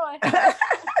there. Go ahead.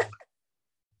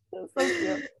 That's so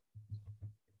cute.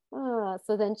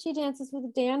 So then she dances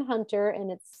with Dan Hunter,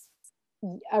 and it's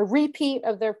a repeat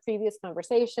of their previous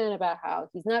conversation about how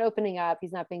he's not opening up,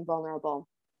 he's not being vulnerable.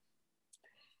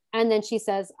 And then she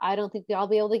says, I don't think I'll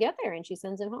be able to get there. And she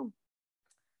sends him home.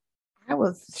 I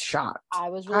was shocked.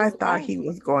 I thought he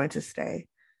was going to stay.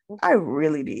 Mm-hmm. I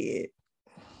really did.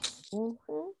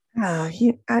 Mm-hmm.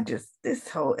 This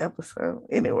whole episode,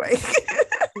 anyway.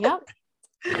 Yep.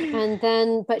 And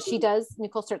then, but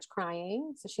Nicole starts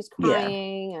crying. So she's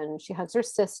crying and she hugs her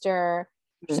sister.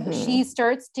 Mm-hmm. So she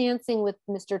starts dancing with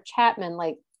Mr. Chapman.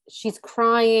 Like, she's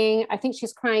crying. I think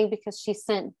she's crying because she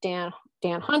sent Dan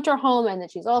Hunter home. And then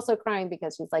she's also crying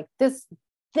because she's like, this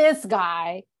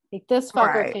guy, like this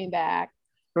fucker came back.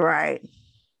 Right.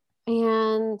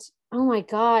 And oh my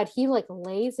God, he like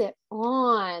lays it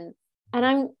on. And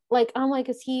I'm like,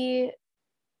 it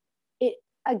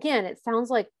sounds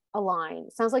like a line.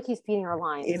 It sounds like he's feeding her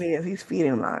lines. It is. He's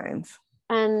feeding lines.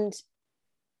 And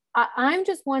I'm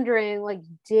just wondering, like,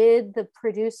 did the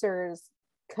producers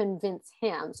convince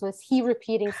him? So is he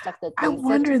repeating stuff that they I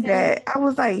wonder that. I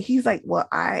was like, he's like, well,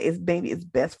 maybe it's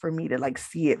best for me to like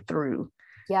see it through.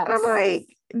 Yeah. And I'm like,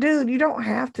 dude, you don't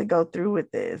have to go through with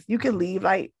this. You can leave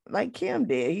like Kim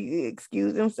did. He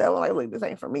excused himself, like, look, this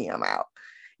ain't for me. I'm out.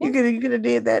 Yeah. You could have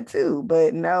did that too,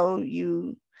 but no,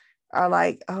 you are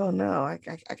like, oh no, I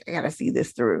gotta see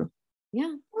this through.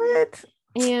 Yeah. What?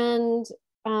 And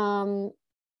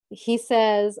he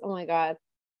says, oh my God,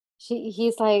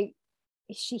 he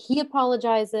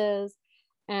apologizes,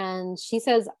 and she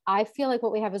says, I feel like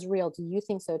what we have is real. Do you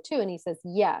think so too? And he says,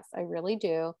 yes, I really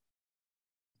do.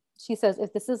 She says,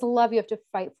 if this is love, you have to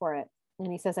fight for it.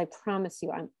 And he says, I promise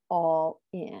you, I'm all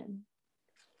in.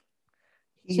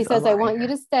 She says, I want you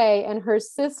to stay. And her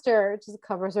sister just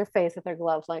covers her face with her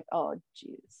gloves like, oh,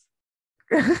 geez.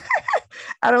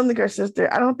 I don't think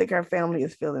her family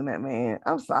is feeling that man.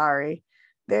 I'm sorry.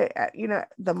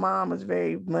 The mom is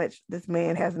very much, this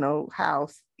man has no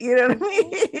house. You know what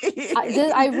I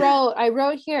mean?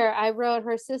 I wrote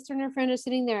her sister and her friend are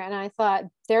sitting there, and I thought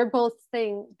they're both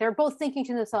thinking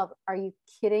to themselves, are you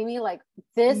kidding me? Like,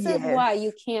 this is why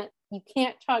you can't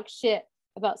talk shit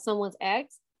about someone's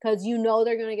ex, because you know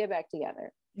they're going to get back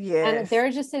together. Yeah. And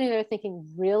they're just sitting there thinking,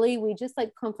 really? We just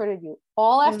like comforted you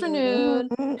all afternoon,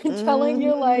 telling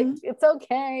you like, it's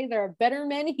okay. There are better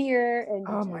men here. And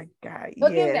oh my God.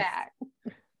 Looking back.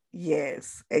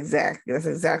 Yes, exactly. That's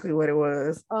exactly what it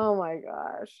was. Oh my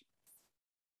gosh.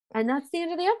 And that's the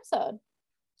end of the episode.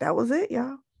 That was it,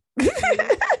 y'all.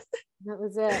 That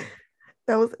was it.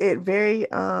 That was it.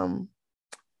 Very, I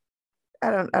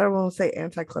don't want to say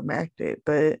anticlimactic,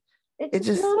 but it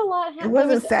just not a lot happened. It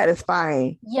wasn't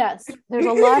satisfying. Yes, there's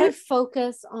a lot of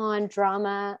focus on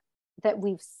drama that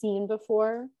we've seen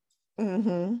before.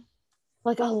 Mm-hmm.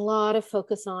 Like a lot of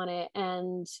focus on it.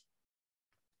 And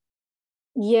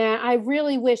yeah, I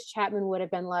really wish Chapman would have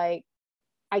been like,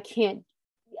 I can't.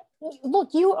 Look,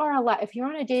 you are allowed, if you're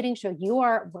on a dating show, you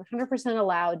are 100%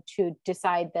 allowed to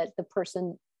decide that the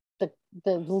person, the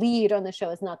lead on the show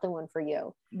is not the one for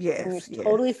you. Yes. And it's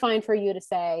totally fine for you to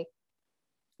say,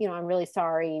 I'm really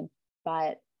sorry,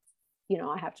 but,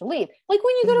 I have to leave. Like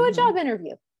when you go to a job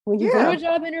interview. When you go to a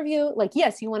job interview, like,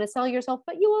 yes, you want to sell yourself,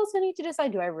 but you also need to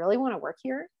decide, do I really want to work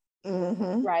here?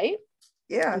 Mm-hmm. Right?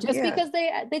 Yeah. Just because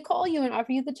they call you and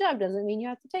offer you the job doesn't mean you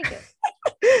have to take it.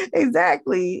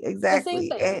 Exactly.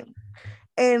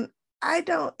 And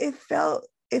it felt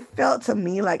to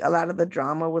me like a lot of the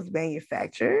drama was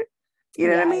manufactured. You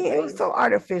know what I mean? It was so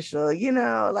artificial,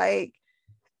 like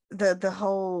the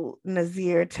whole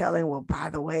Nazir telling, well, by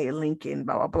the way, Lincoln,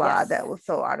 blah, blah, blah. Yes. That was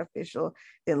so artificial.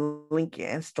 Then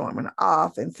Lincoln storming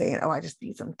off and saying, oh, I just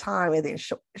need some time. And then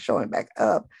showing back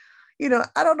up.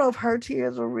 I don't know if her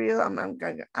tears were real. I'm not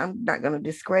going to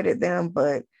discredit them,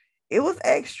 but it was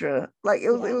extra. Like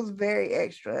it was very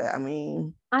extra. I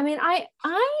mean, I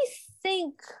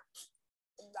think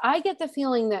I get the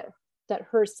feeling that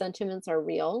her sentiments are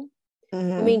real.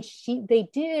 Mm-hmm. I mean, they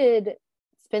did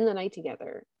spend the night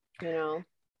together.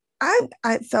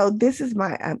 So this is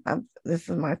my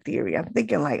theory. I'm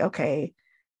thinking like, okay,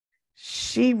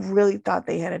 she really thought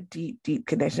they had a deep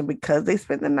connection because they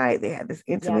spent the night. They had this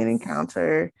intimate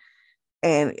encounter,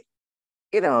 and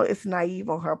it's naive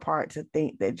on her part to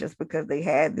think that just because they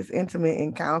had this intimate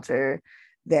encounter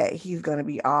that he's going to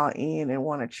be all in and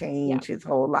want to change Yeah. his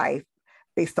whole life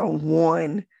based on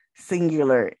one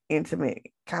singular intimate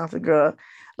encounter. Girl,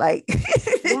 like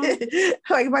Yeah.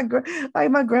 like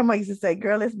my grandma used to say,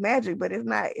 girl, it's magic, but it's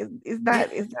not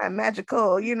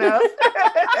magical, you know.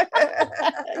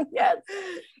 Yes.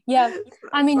 Yeah.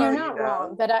 I mean, So, you're not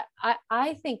wrong, but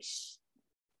I think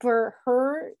for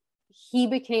her, he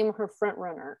became her front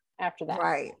runner after that.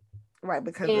 right,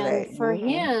 because of And that. for Mm-hmm.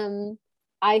 him,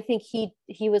 I think he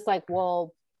was like,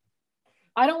 well,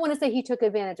 I don't want to say he took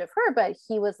advantage of her, but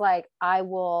he was like, I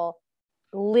will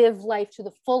live life to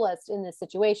the fullest in this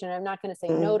situation. I'm not going to say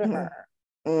no to her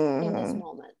in this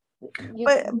moment.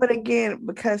 But again,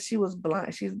 because she was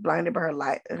blind, she's blinded by her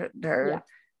light,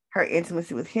 her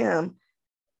intimacy with him.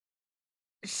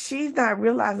 She's not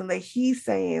realizing that he's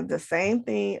saying the same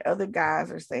thing other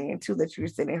guys are saying too, that you're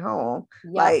sitting home.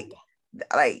 Yep.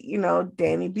 Like, you know,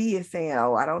 Danny B is saying,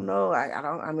 oh, I don't know.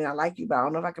 I mean, I like you, but I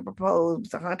don't know if I can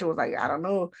propose. So Hunter was like, I don't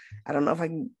know if I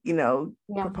can,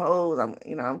 propose. I'm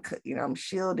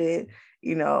shielded,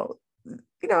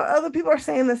 other people are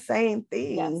saying the same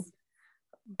thing. Yes.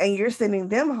 And you're sending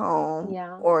them home,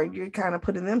 or you're kind of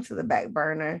putting them to the back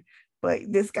burner. But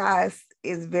this guy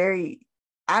is very,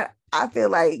 I feel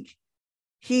like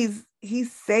he's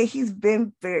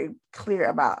been very clear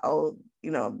about,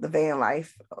 the van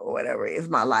life or whatever is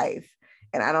my life,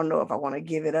 and I don't know if I want to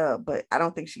give it up, but I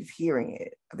don't think she's hearing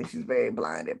it. I think she's very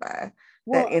blinded by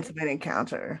that intimate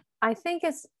encounter. I think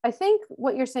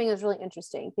what you're saying is really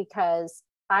interesting, because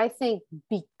I think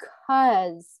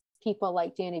because people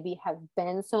like Danny B have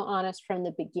been so honest from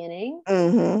the beginning,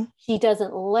 she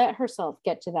doesn't let herself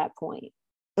get to that point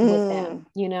with them,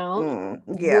 Yeah,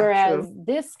 whereas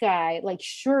this guy, like,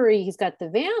 sure, he's got the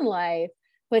van life,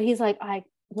 but he's like, I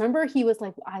remember he was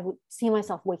like, I would see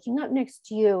myself waking up next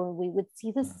to you, and we would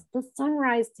see the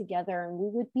sunrise together, and we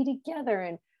would be together,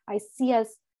 and I see us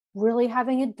really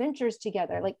having adventures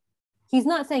together. Like, he's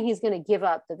not saying he's going to give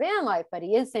up the van life, but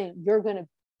he is saying you're going to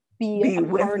be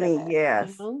with me.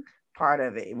 Yes, part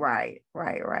of it. Right.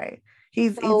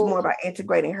 He's more about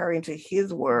integrating her into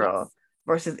his world. Yes.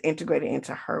 Versus integrated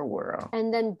into her world.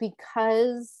 And then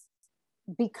because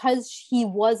he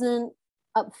wasn't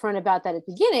upfront about that at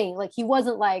the beginning, like, he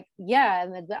wasn't like, yeah,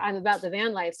 I'm about the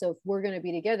van life, so if we're going to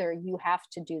be together, you have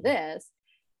to do this.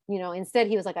 Instead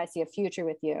he was like, I see a future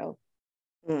with you.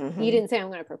 He didn't say, I'm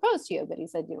going to propose to you, but he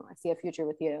said, I see a future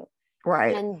with you.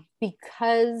 Right. And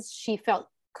because she felt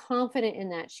confident in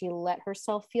that, she let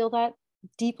herself feel that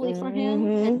deeply for him.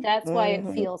 And that's why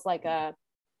it feels like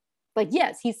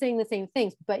yes, he's saying the same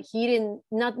things, but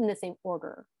not in the same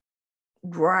order.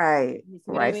 Right.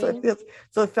 I mean?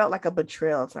 So it felt like a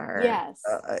betrayal to her. Yes.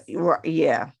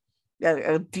 Yeah.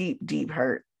 A deep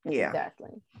hurt. Yeah. Exactly.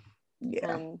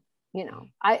 Yeah. And you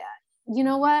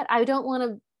know what? I don't want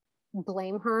to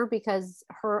blame her, because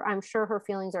I'm sure her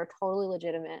feelings are totally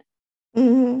legitimate.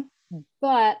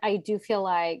 But I do feel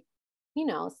like,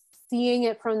 seeing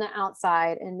it from the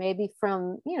outside, and maybe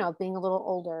from, being a little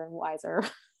older and wiser,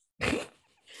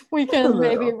 we can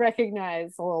maybe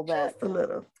recognize a little bit. Just a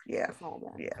little. Yeah.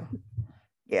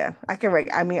 Yeah. I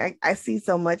can I see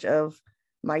so much of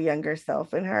my younger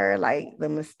self in her, like the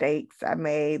mistakes I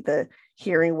made, the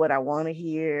hearing what I want to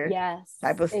hear,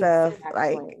 type of stuff.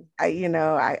 Like,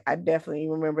 I definitely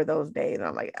remember those days. And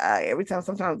I'm like, every time,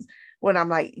 sometimes when I'm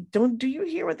like, do you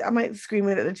hear what I might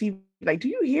screaming at the TV, like, do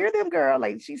you hear them, girl?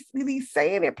 Like, she's really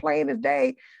saying it plain as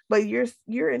day, but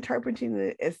you're interpreting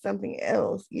it as something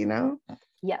else,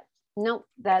 Yeah. No,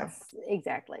 that's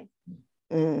exactly.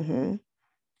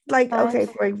 Like, okay,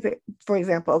 for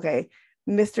example, okay,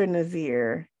 Mr.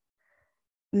 Nazir,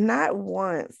 not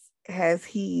once has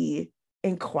he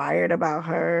inquired about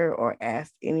her or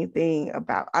asked anything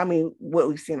about, what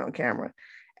we've seen on camera,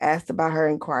 asked about her,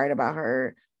 inquired about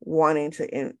her, wanting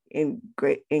to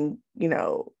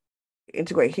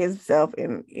integrate himself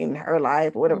in her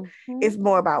life or whatever. It's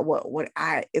more about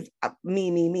it's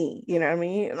me, you know what I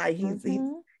mean? Like,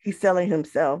 he's selling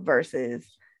himself versus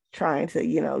trying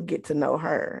to, get to know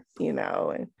her,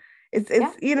 and it's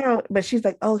but she's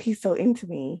like, oh, he's so into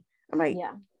me. I'm like,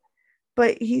 yeah,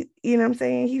 but he, what I'm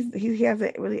saying, he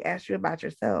hasn't really asked you about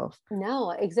yourself.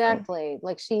 No, exactly.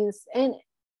 Like,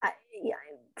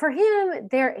 for him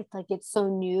there, it's like, it's so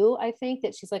new, I think,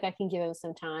 that she's like, I can give him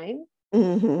some time.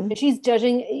 And she's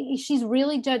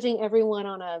really judging everyone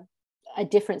on a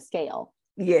different scale.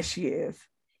 Yes, she is.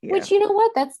 Yeah. Which, you know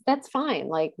what, that's fine.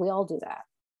 Like, we all do that.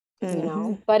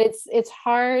 But it's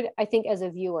hard, I think, as a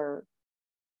viewer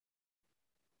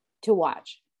to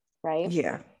watch, right?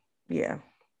 Yeah.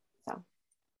 So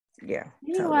yeah,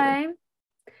 anyway,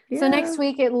 totally. So next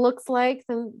week it looks like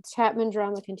the Chapman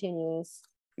drama continues.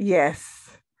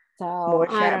 Yes. So More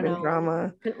I don't Chapman know.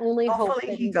 drama. I can only hope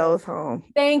Hopefully that he goes home.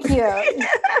 Thank you.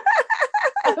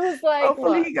 I was like,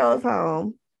 hopefully what? he goes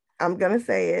home. I'm gonna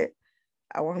say it.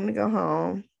 I want him to go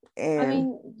home. And I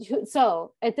mean,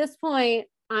 so at this point,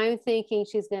 I'm thinking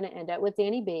she's going to end up with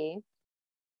Danny B.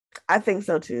 I think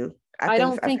so too. I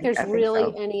don't think there's really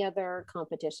so. any other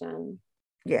competition.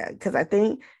 Yeah, because I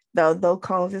think though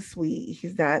Combs is sweet,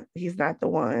 he's not the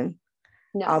one.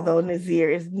 No. Although Nazir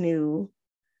is new,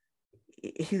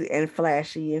 he's and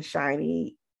flashy and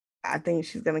shiny, I think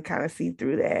she's gonna kind of see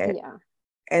through that. Yeah.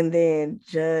 And then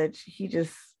Judge, he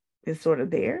just is sort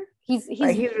of there. He's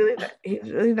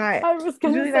really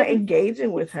not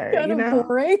engaging with her. You know,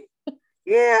 boring.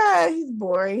 Yeah, he's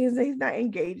boring. He's not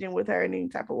engaging with her in any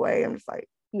type of way. I'm just like,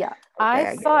 yeah. Okay,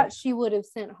 I thought she would have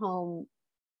sent home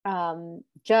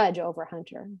Judge over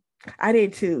Hunter. I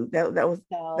did too. That was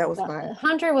fine.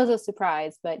 Hunter was a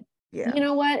surprise, but yeah. You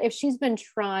know what? If she's been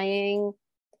trying,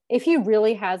 if he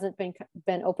really hasn't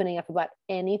been opening up about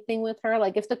anything with her,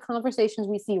 like if the conversations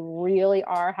we see really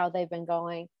are how they've been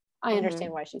going, I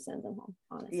understand why she sends him home.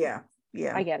 Honestly, yeah,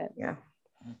 I get it. Yeah.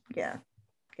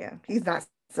 He's not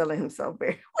selling himself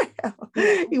very well.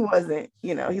 He wasn't.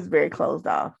 He's very closed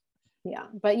off. Yeah,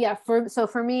 but yeah,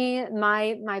 for me,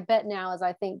 my bet now is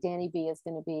I think Danny B is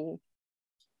going to be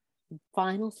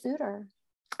final suitor.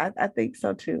 I think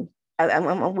so too.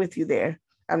 I'm with you there.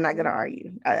 I'm not going to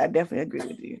argue. I definitely agree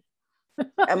with you.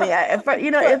 I mean,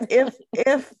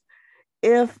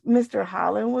 if Mr.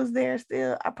 Holland was there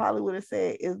still, I probably would have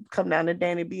said it come down to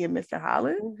Danny B and Mr.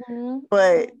 Holland.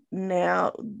 But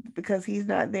now because he's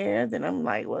not there, then I'm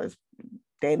like, well, it's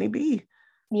Danny B.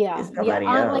 Yeah.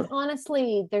 Like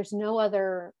honestly, there's no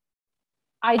other.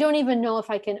 I don't even know if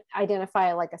I can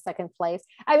identify like a second place.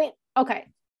 I mean, okay.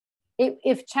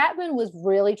 If Chapman was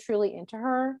really truly into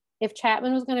her, if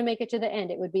Chapman was going to make it to the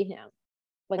end, it would be him.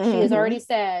 Like she has already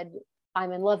said,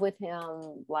 I'm in love with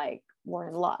him. Like we're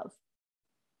in love.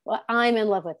 Well, I'm in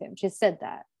love with him. She said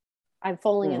that. I'm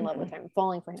falling in love with him.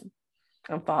 Falling for him.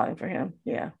 I'm falling for him.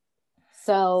 Yeah.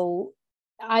 So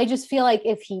I just feel like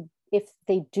if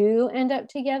they do end up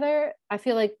together, I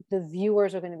feel like the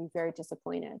viewers are going to be very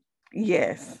disappointed.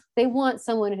 Yes. They want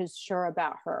someone who's sure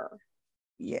about her.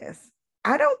 Yes.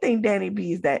 I don't think Danny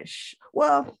B is that.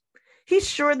 Well, he's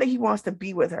sure that he wants to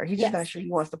be with her. He's just not sure he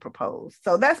wants to propose.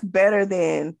 So that's better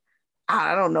than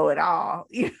I don't know at all.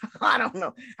 I don't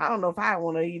know. I don't know if I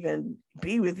want to even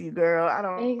be with you, girl. I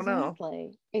don't know.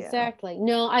 Exactly. Yeah.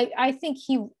 No, I think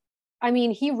he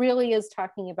really is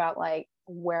talking about like,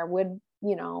 where would,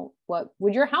 what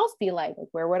would your house be like? Like,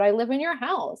 where would I live in your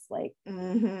house? Like,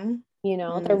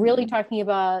 they're really talking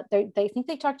about, they think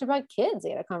they talked about kids.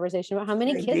 They had a conversation about how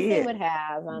many kids they would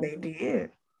have. They did.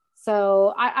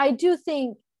 So I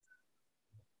think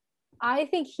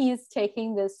he's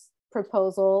taking this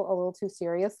proposal a little too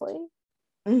seriously,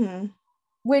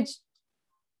 which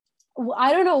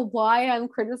I don't know why I'm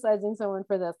criticizing someone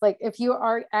for this. Like, if you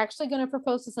are actually going to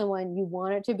propose to someone, you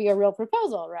want it to be a real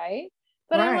proposal, right?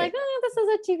 But I'm like, this is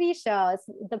a TV show.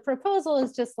 The proposal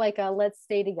is just like a let's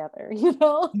stay together,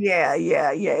 Yeah.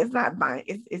 It's not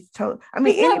binding. It's total. I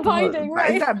mean, it's not binding,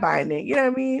 right? It's not binding. You know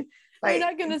what I mean? Like,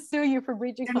 they're not going to sue you for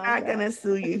breaching contract. They're not going to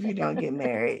sue you if you don't get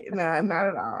married. No, not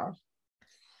at all.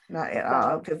 Not at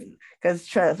all. Because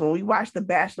trust, when we watch the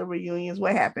Bachelor reunions,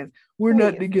 what happens? We're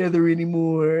not together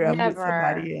anymore. I'm with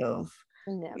somebody else.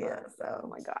 Never. Yeah, so, oh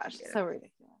my gosh, so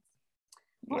ridiculous.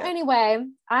 Yeah. Well, anyway,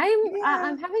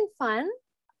 I'm having fun.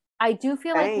 I do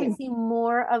feel like we see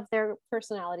more of their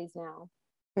personalities now.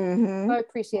 So I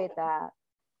appreciate that.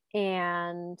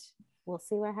 And we'll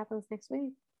see what happens next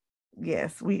week.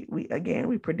 Yes, we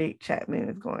predict Chapman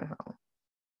is going home.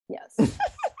 Yes.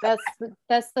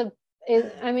 that's the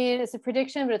it's a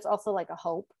prediction, but it's also like a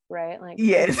hope, right? Like,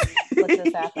 yes. Let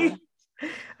this happen.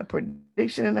 A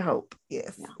prediction and a hope.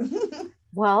 Yes. Yeah.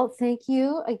 Well, thank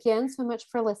you again so much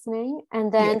for listening.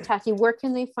 And then Taki, where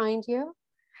can they find you?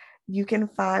 You can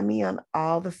find me on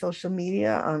all the social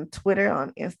media, on Twitter,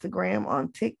 on Instagram,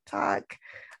 on TikTok.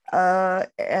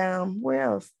 Where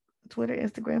else? Twitter,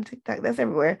 Instagram, TikTok, that's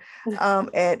everywhere.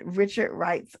 At Richard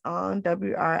Writes On,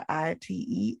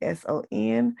 WRITESON.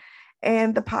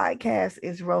 And the podcast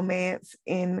is Romance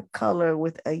in Color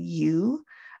with a U.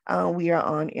 We are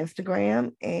on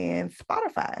Instagram and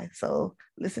Spotify. So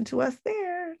listen to us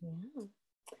there. Yeah.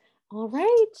 All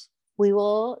right. We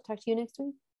will talk to you next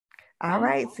week. All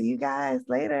right. See you guys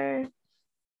later.